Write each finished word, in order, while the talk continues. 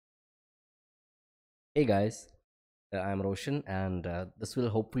Hey guys, I'm Roshan, and this will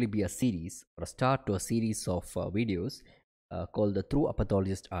hopefully be a series or a start to a series of videos called the Through a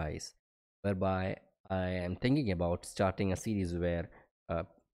Pathologist Eyes, whereby I am thinking about starting a series where uh,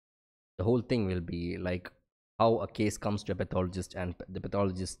 the whole thing will be like how a case comes to a pathologist, and the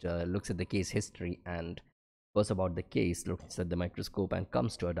pathologist looks at the case history and first about the case, looks at the microscope, and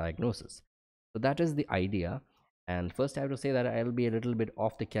comes to a diagnosis. So that is the idea. And first, I have to say that I'll be a little bit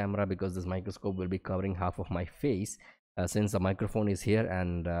off the camera because this microscope will be covering half of my face since the microphone is here.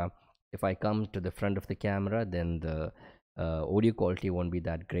 And if I come to the front of the camera, then the audio quality won't be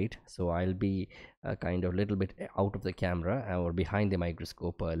that great. So I'll be kind of a little bit out of the camera or behind the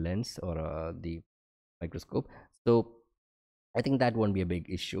microscope lens or the microscope. So I think that won't be a big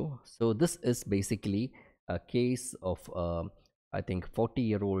issue. So this is basically a case of I think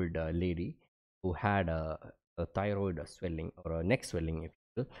 40-year-old lady who had a thyroid swelling or a neck swelling, if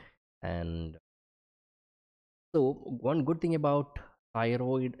you will. And so one good thing about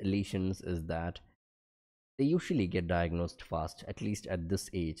thyroid lesions is that they usually get diagnosed fast, at least at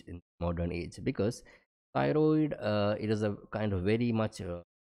this age, in modern age, because thyroid it is a kind of very much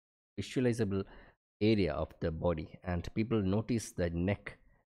visualizable area of the body, and people notice the neck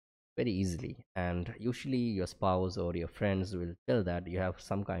very easily. And usually your spouse or your friends will tell that you have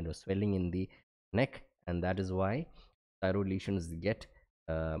some kind of swelling in the neck, and that is why thyroid lesions get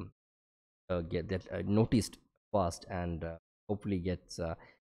that noticed fast, and hopefully gets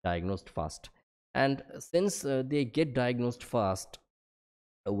diagnosed fast. And since they get diagnosed fast,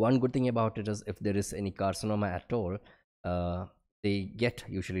 one good thing about it is if there is any carcinoma at all, uh, they get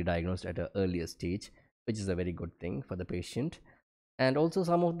usually diagnosed at an earlier stage, which is a very good thing for the patient. And also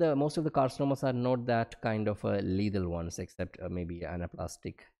most of the carcinomas are not that kind of lethal ones, except maybe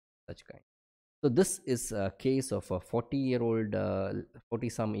anaplastic, such kind. So this is a case of a 40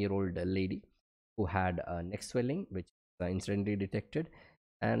 some year old lady who had neck swelling, which incidentally detected.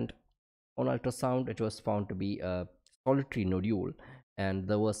 And on ultrasound it was found to be a solitary nodule, and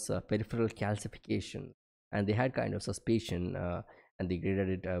there was peripheral calcification, and they had kind of suspicion, and they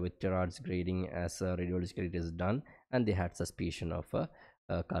graded it with Gerard's grading as radiologically it is done, and they had suspicion of a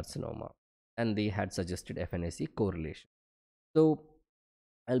carcinoma, and they had suggested FNAC correlation. So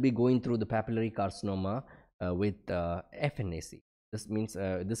I'll be going through the papillary carcinoma with FNAC. This means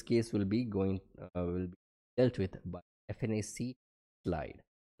this case will be dealt with by FNAC slide.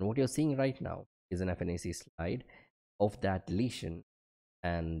 And what you're seeing right now is an FNAC slide of that lesion.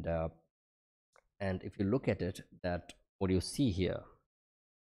 And if you look at it, that what you see here,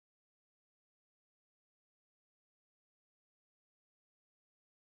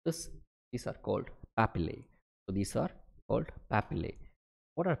 this these are called papillae. So these are called papillae.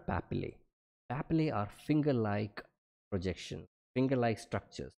 What are papillae? Papillae are finger-like projections, finger-like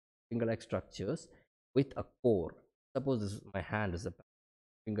structures with a core. Suppose my hand is a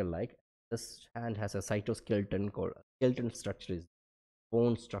finger-like. This hand has a cytoskeleton called skeleton structure, is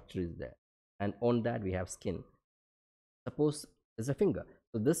bone structure is there, and on that we have skin. Suppose there's a finger.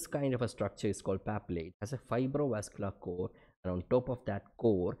 So this kind of a structure is called papillae. It has a fibrovascular core, and on top of that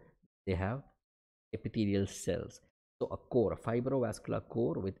core, they have epithelial cells. So a core, a fibrovascular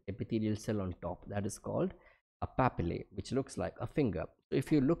core with epithelial cell on top, that is called a papillae, which looks like a finger. So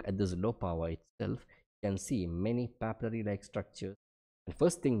if you look at this low-power itself, you can see many papillary-like structures. And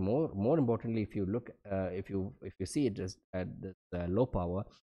first thing, more importantly, if you look, if you see it as at this low power,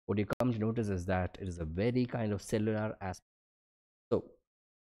 what you come to notice is that it is a very kind of cellular aspect. So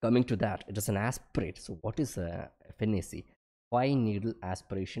coming to that, it is an aspirate. So what is a FNAC? Fine needle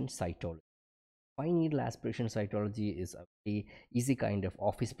aspiration cytology. Fine needle aspiration cytology is a very easy kind of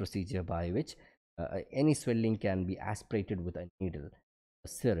office procedure by which any swelling can be aspirated with a needle, a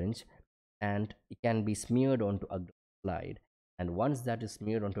syringe, and it can be smeared onto a glass slide. And once that is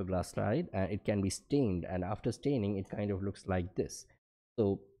smeared onto a glass slide, it can be stained, and after staining, it kind of looks like this.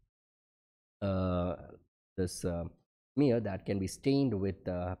 So uh, this smear that can be stained with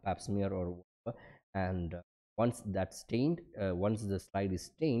pap smear or whatever, and once the slide is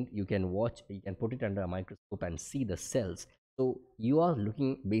stained, you can put it under a microscope and see the cells. So you are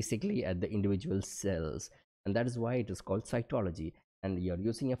looking basically at the individual cells, and that is why it is called cytology. And you're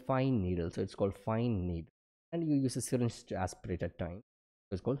using a fine needle, so it's called fine needle, and you use a syringe to aspirate at time,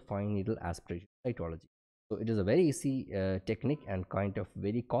 so it's called fine needle aspiration cytology. So it is a very easy technique and kind of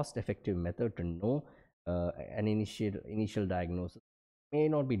very cost effective method to know an initial diagnosis. May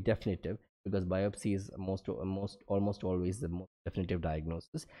not be definitive, because biopsy is almost always the most definitive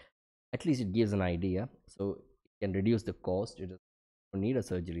diagnosis. At least it gives an idea, so it can reduce the cost. It does not need a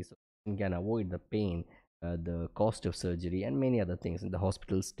surgery, so you can avoid the pain, the cost of surgery, and many other things in the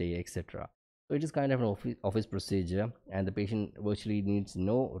hospital stay, etc. So it is kind of an office procedure, and the patient virtually needs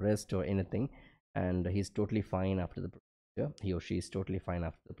no rest or anything, and he's totally fine after the procedure. He or she is totally fine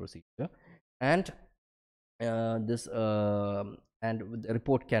after the procedure, and this and the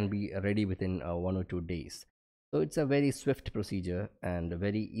report can be ready within 1 or 2 days. So it's a very swift procedure and a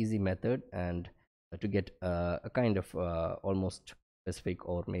very easy method, and to get a kind of almost specific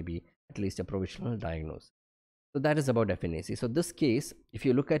or maybe at least a provisional diagnosis. So that is about FNAC. So this case, if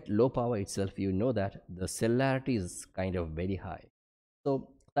you look at low power itself, you know that the cellularity is kind of very high. So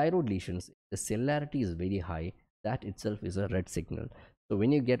thyroid lesions, the cellularity is very high. That itself is a red signal. So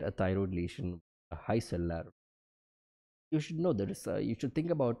when you get a thyroid lesion, a high cellularity, you should know there is you should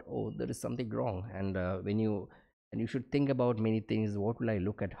think about, oh, there is something wrong. And you should think about many things. What will I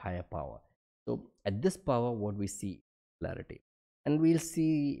look at higher power? So at this power, what we see clarity, and we'll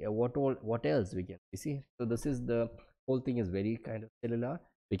see what else we see. So this is the whole thing is very kind of cellular.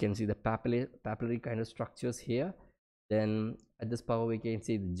 We can see the papillary kind of structures here. Then at this power we can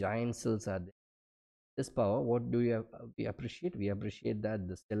see the giant cells are there. This power, what do we appreciate that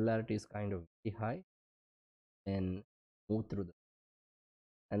the cellularity is kind of very high and move through the.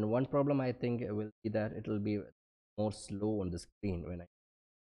 And one problem I think will be that it will be more slow on the screen when I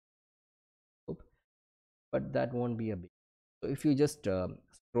hope, but that won't be a big. So if you just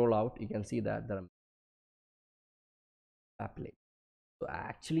scroll out, you can see that there are papillae. So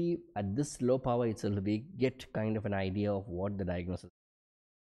actually, at this low power itself, we get kind of an idea of what the diagnosis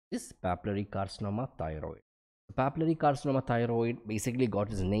is: papillary carcinoma thyroid. Papillary carcinoma thyroid basically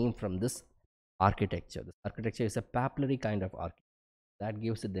got its name from this architecture. This architecture is a papillary kind of architecture that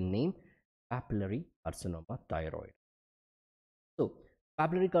gives it the name papillary carcinoma thyroid. So,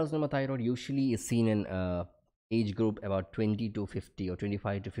 papillary carcinoma thyroid usually is seen in age group about 20 to 50 or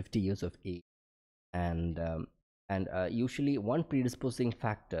 25 to 50 years of age, and usually one predisposing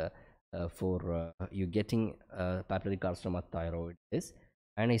factor for you getting papillary carcinoma thyroid is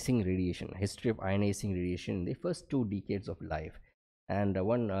ionizing radiation. History of ionizing radiation in the first 2 decades of life, and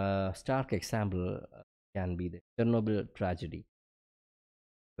one stark example can be the Chernobyl tragedy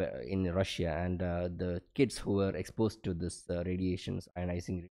in Russia, and the kids who were exposed to this radiations,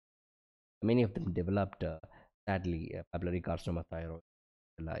 ionizing, many of them developed sadly papillary carcinoma thyroid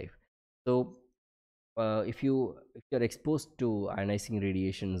in life. So if you're exposed to ionizing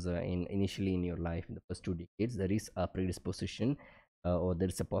radiations in initially in your life in the first 2 decades, there is a predisposition or there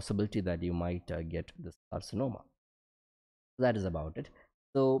is a possibility that you might get this carcinoma. That is about it.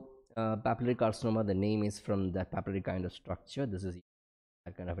 So papillary carcinoma, the name is from that papillary kind of structure. This is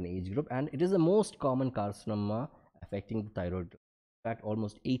that kind of an age group, and it is the most common carcinoma affecting the thyroid. In fact,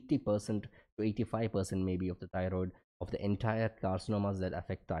 almost 80% to 85% maybe of the thyroid, of the entire carcinomas that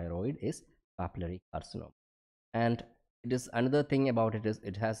affect thyroid, is papillary carcinoma. And it is another thing about it is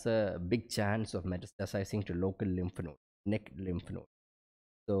it has a big chance of metastasizing to local lymph node, neck lymph node.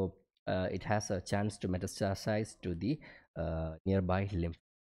 So it has a chance to metastasize to the nearby lymph.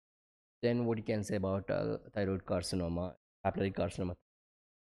 Then what you can say about thyroid carcinoma, papillary carcinoma,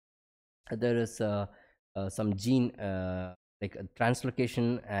 there is some gene like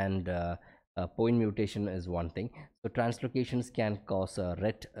translocation and point mutation is one thing. So translocations can cause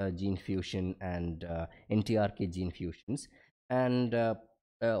RET gene fusion and NTRK gene fusions, and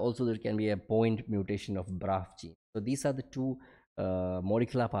also there can be a point mutation of BRAF gene. So these are the two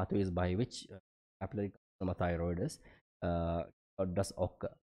molecular pathways by which papillary carcinoma thyroid is or does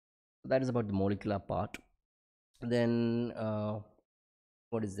occur. So that is about the molecular part. Then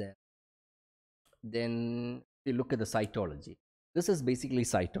what is there? Then we look at the cytology. This is basically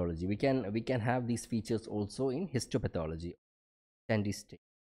cytology. We can have these features also in histopathology, statistics,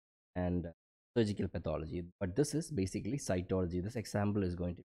 and surgical pathology, but this is basically cytology. This example is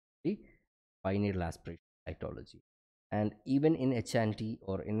going to be pineal aspiration cytology, and even in HNT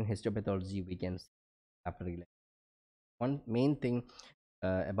or in histopathology we can see papillary. One main thing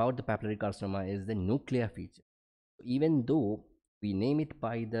about the papillary carcinoma is the nuclear feature. Even though we name it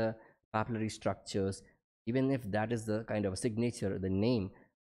by the papillary structures, even if that is the kind of signature, the name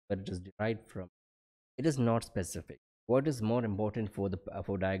that it is derived from, it is not specific. What is more important for the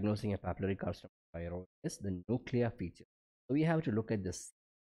for diagnosing a papillary carcinoma thyroid is the nuclear feature. So we have to look at this.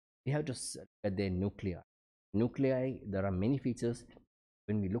 We have to look at their nuclei. Nuclei, there are many features.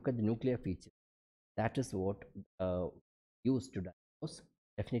 When we look at the nuclear feature, that is what used to diagnose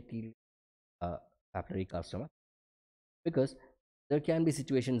definitely papillary carcinoma, because there can be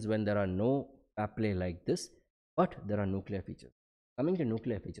situations when there are no papillae like this, but there are nuclear features. Coming to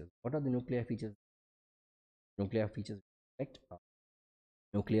nuclear features, what are the nuclear features? Nuclear features affect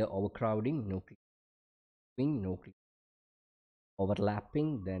nuclear overcrowding, nuclear swing, nuclear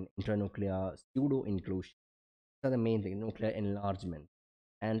overlapping, then intranuclear pseudo inclusion. These are the main thing, nuclear enlargement.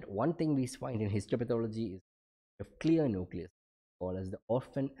 And one thing we find in histopathology is a clear nucleus, called as the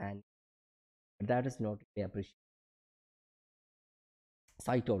orphan, and that is not really appreciated.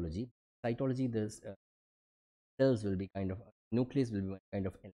 Cytology, cytology, this cells will be kind of, nucleus will be kind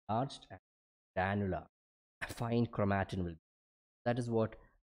of enlarged and granular, fine chromatin will be. That is what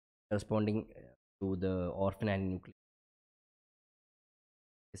corresponding to the orphan and nucleus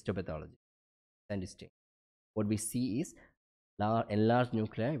histopathology and distinct. What we see is enlarged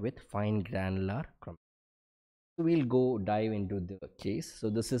nuclei with fine granular chromatin. So we'll go dive into the case. So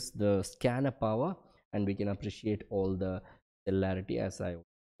this is the scanner power, and we can appreciate all the cellularity as I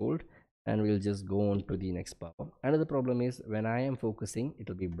told, and we'll just go on to the next power. Another problem is when I am focusing, it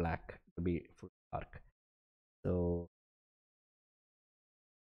will be black, it will be full dark. So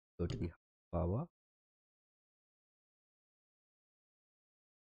go to the power.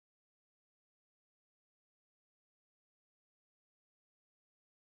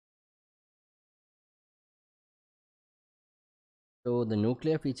 So the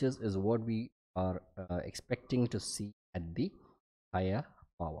nuclear features is what we are expecting to see at the higher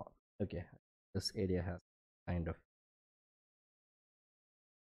power. Okay, this area has kind of,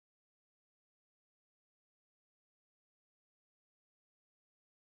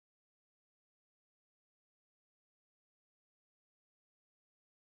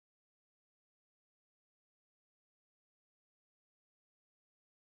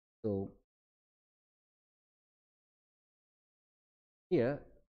 so here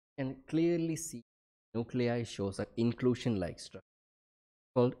you can clearly see nuclei shows an inclusion like structure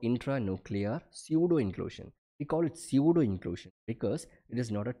called intranuclear pseudo inclusion. We call it pseudo inclusion because it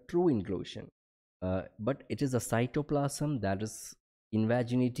is not a true inclusion, but it is a cytoplasm that is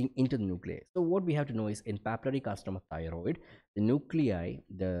invaginating into the nuclei. So what we have to know is in papillary carcinoma thyroid, the nuclei,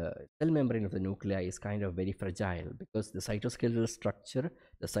 the cell membrane of the nuclei is kind of very fragile because the cytoskeletal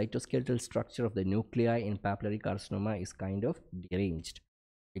structure of the nuclei in papillary carcinoma is kind of deranged.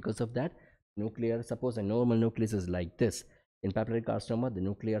 Because of that, nuclear, suppose a normal nucleus is like this. In papillary carcinoma, the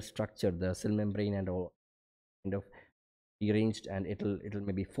nuclear structure, the cell membrane and all kind of deranged, and it'll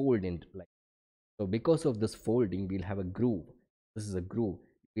maybe fold in like so. Because of this folding, we'll have a groove. This is a groove.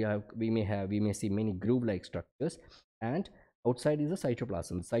 We may see many groove like structures, and outside is the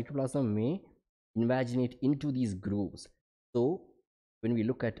cytoplasm. The cytoplasm may invaginate into these grooves. So when we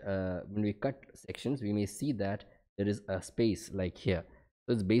look at when we cut sections, we may see that there is a space like here.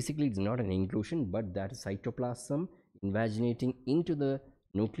 So it's not an inclusion, but that is cytoplasm invaginating into the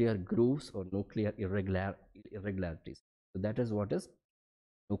nuclear grooves or nuclear irregularities. So that is what is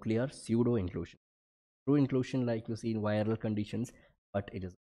nuclear pseudo inclusion. True inclusion like you see in viral conditions, but it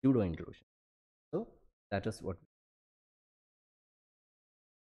is pseudo inclusion. So that is what,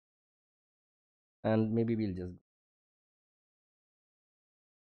 and maybe we'll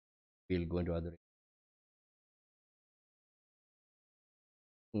go into other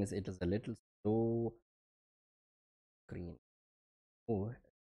things. It is a little slow screen. Oh,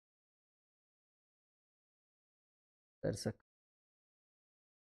 there's a, let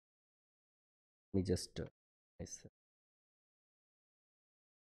me just nice.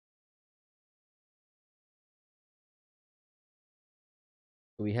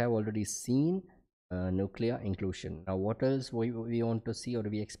 So we have already seen nuclear inclusion. Now what else we want to see or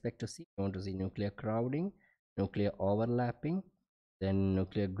we expect to see? We want to see nuclear crowding, nuclear overlapping, then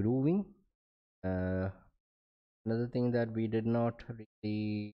nuclear grooving. Another thing that we did not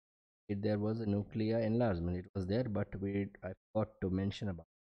really did, there was a nuclear enlargement. It was there, but I forgot to mention about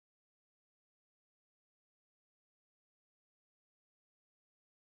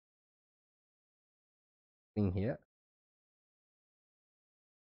thing here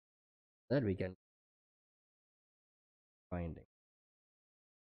that we can find it.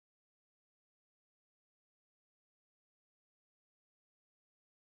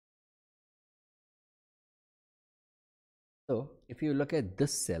 So if you look at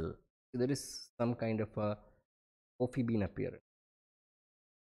this cell, there is some kind of a coffee bean appearance,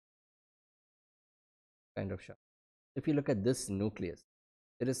 kind of sharp. If you look at this nucleus,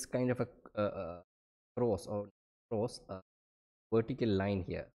 there is kind of a cross or cross a vertical line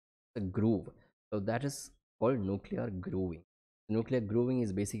here, a groove. So that is called nuclear grooving. Nuclear grooving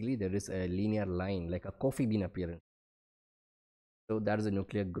is basically there is a linear line like a coffee bean appearance. So that is a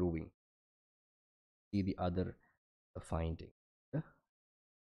nuclear grooving. See the other finding. Yeah.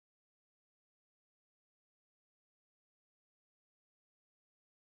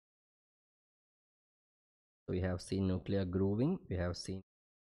 So we have seen nuclear grooving. We have seen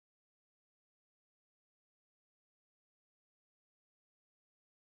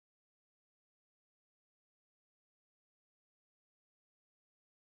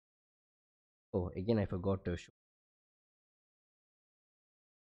Oh, again, I forgot to show.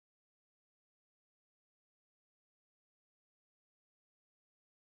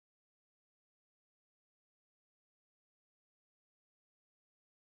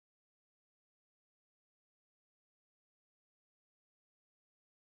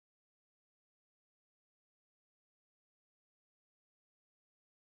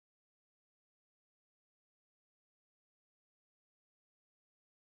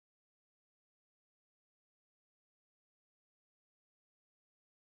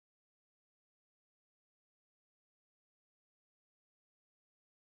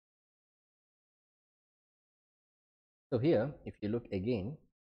 So here, if you look again,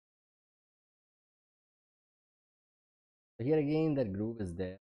 so here again that groove is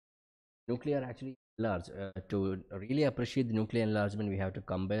there. Nuclear actually large. To really appreciate the nuclear enlargement, we have to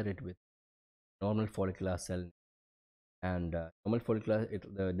compare it with normal follicular cell. And normal follicular,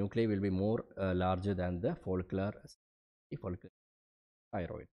 the nuclei will be more larger than the follicular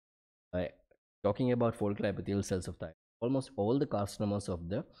thyroid. Uh, Talking about follicular epithelial cells of thyroid, almost all the carcinomas of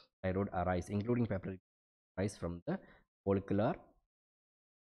the thyroid arise, including papillary, arise from the follicular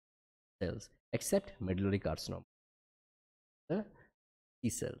cells, except medullary carcinoma, the C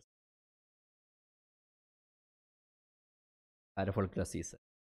cells, parafollicular C cells,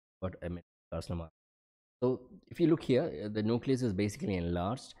 but a medullary carcinoma. So if you look here, the nucleus is basically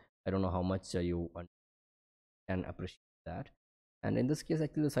enlarged. I don't know how much you can appreciate that. And in this case,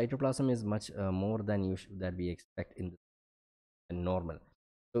 actually, the cytoplasm is much more than that we expect in the normal.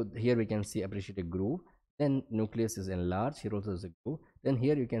 So here we can see appreciate a groove. Then nucleus is enlarged. Here also is a groove. Then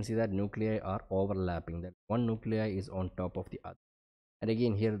here you can see that nuclei are overlapping. That one nuclei is on top of the other. And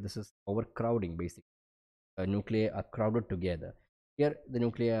again, here this is overcrowding basically. Nuclei are crowded together. Here the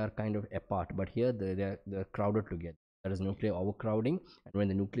nuclei are kind of apart, but here they're crowded together. That is nuclear overcrowding, and when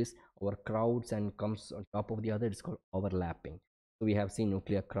the nucleus overcrowds and comes on top of the other, it's called overlapping. So we have seen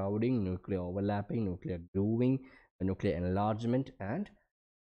nuclear crowding, nuclear overlapping, nuclear grooving, nuclear enlargement, and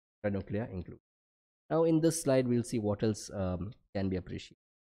nuclear inclusion. Now in this slide, we'll see what else can be appreciated.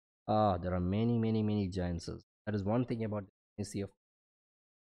 There are many giant cells. That is one thing about the of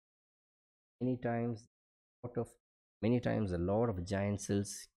many times, lot of many times a lot of giant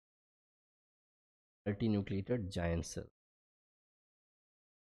cells, multinucleated giant cell.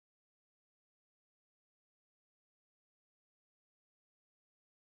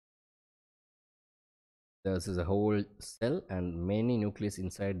 This is a whole cell and many nucleus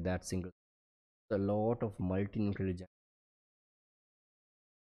inside that single. A lot of multinucleated giant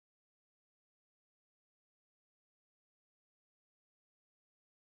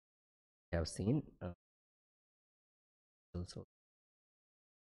have seen also.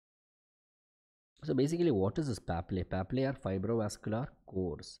 So basically, what is this papillae? Papillae are fibrovascular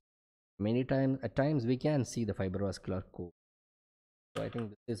cores. Many times, at times, we can see the fibrovascular core. So I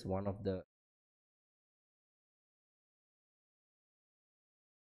think this is one of the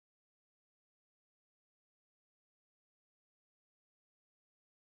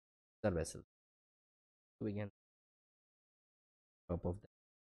vessels. So we can top of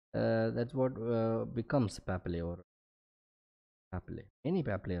that. That's what becomes papillae or papillae. Many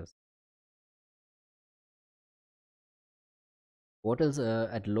papillae. What else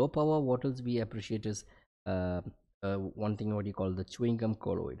at low power? What else we appreciate is uh, one thing what you call the chewing gum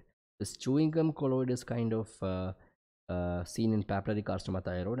colloid. This chewing gum colloid is kind of seen in papillary carcinoma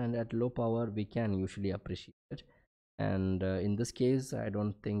thyroid, and at low power we can usually appreciate it. And in this case, I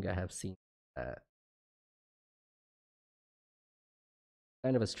don't think I have seen uh,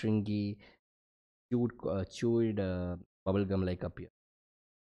 kind of a stringy chewed bubble gum like up here.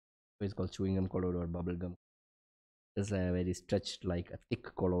 So it's called chewing gum colloid or bubble gum. It's a very stretched like a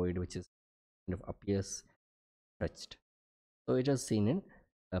thick colloid which is kind of appears stretched. So it is seen in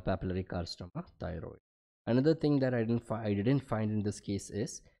papillary carcinoma thyroid. Another thing that I didn't find in this case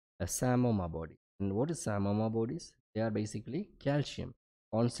is a samoma body. And what is samoma bodies? They are basically calcium,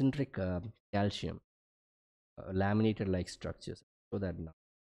 concentric calcium, laminated like structures. So that now,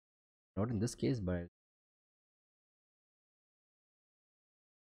 not in this case, but I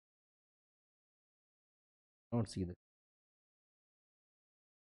don't see this.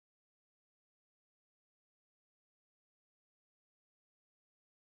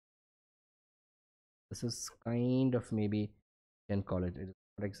 This is kind of maybe can call it. It is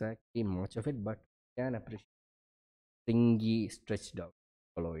not exactly much of it, but can appreciate stringy stretched out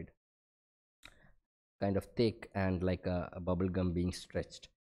colloid, kind of thick and like a bubble gum being stretched.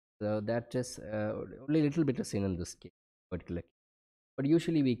 So that is only a little bit of seen in this case particularly. But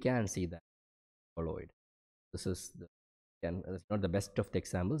usually we can see that colloid. This is the it's not the best of the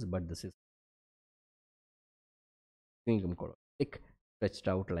examples, but this is chewing gum colloid, thick, stretched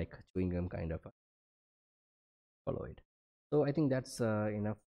out like chewing gum kind of a colloid. So I think that's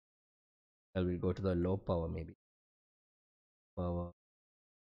enough. I will go to the low power, maybe power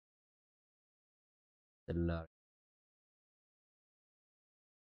cellular.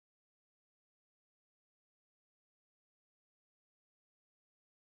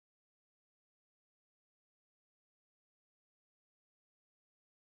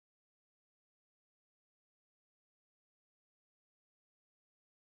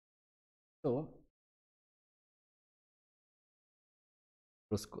 So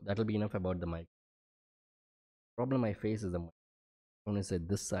that will be enough about the mic. Problem I face is the microphone is at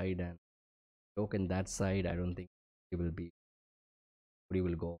this side and joke in that side. I don't think it will be. We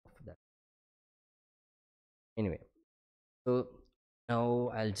will go off that anyway. So now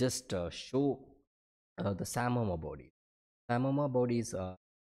I'll just show the Samoma bodies. Samoma bodies are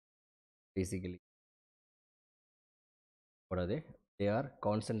basically, what are they? They are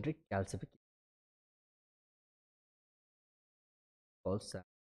concentric calcification called SAM.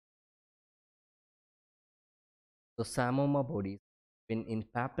 So Samoma bodies, when in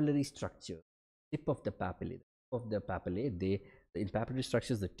papillary structure, tip of the papillae, they in papillary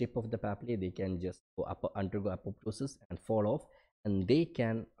structures, the tip of the papillae, they can just go up, undergo apoptosis and fall off, and they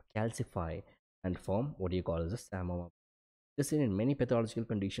can calcify and form what you call as a Samoma. This is seen in many pathological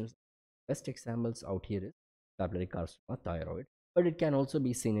conditions. Best examples out here is papillary carcinoma, thyroid, but it can also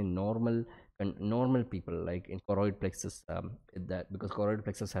be seen in normal people, like in choroid plexus. That because choroid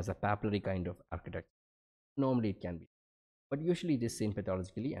plexus has a papillary kind of architecture. Normally, it can be, but usually it is seen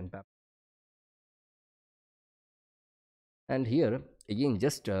pathologically and here again,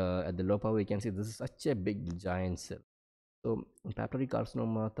 just at the low power, you can see this is such a big giant cell. So in papillary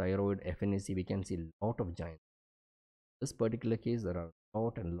carcinoma, thyroid, FNAC, we can see a lot of giants. This particular case, there are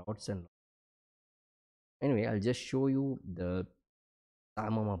lot and lots and lots. Anyway, I'll just show you the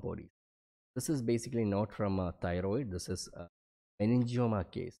Samoma bodies. This is basically not from a thyroid. This is a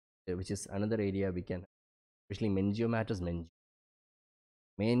meningioma case, which is another area we can, especially meningiomatous many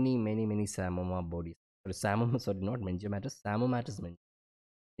Samoma bodies. Sorry, Samoma, sorry, not meningiomatous, Samomatous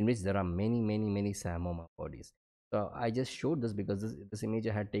in which there are many Samoma bodies. So I just showed this because this image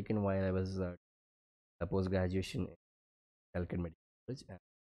I had taken while I was a post graduation in Calcutta Medical College. And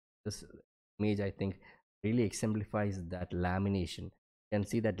this image, I think, really exemplifies that lamination. You can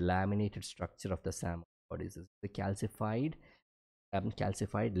see that laminated structure of the Samoma bodies. This is the calcified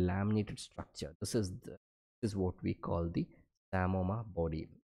laminated structure. This is what we call the Samoma body.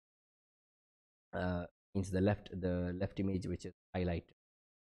 Means the left image, which is highlighted,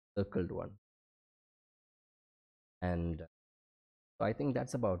 circled one, and so I think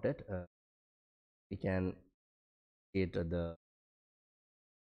that's about it. We can create the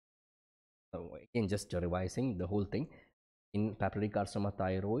again, just revising the whole thing. In papillary carcinoma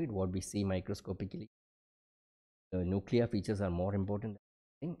thyroid, what we see microscopically, the nuclear features are more important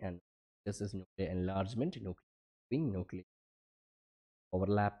than anything, and this is nuclear enlargement, nuclear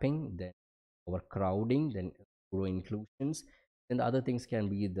overlapping, then overcrowding, then pseudo inclusions. Then the other things can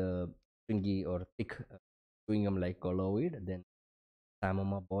be the stringy or thick chewing gum like colloid, then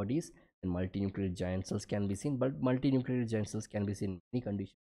Samoma bodies, and multinuclear giant cells can be seen, but multinuclear giant cells can be seen in many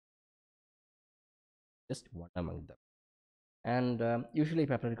conditions, just one among them. And usually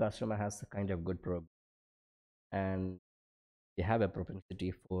papillary carcinoma has a kind of good probe, and they have a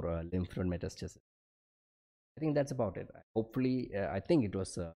propensity for lymph node metastasis. I think that's about it. Hopefully, I think it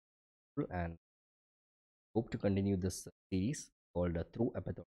was and hope to continue this series called Through a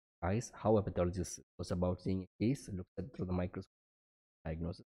Pathologist's Eyes, how a pathologist was about seeing a case looked at through the microscope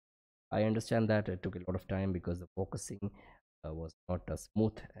diagnosis. I understand that it took a lot of time because the focusing was not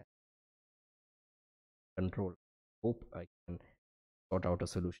smooth and control. Hope I can sort out a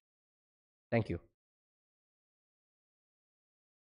solution. Thank you.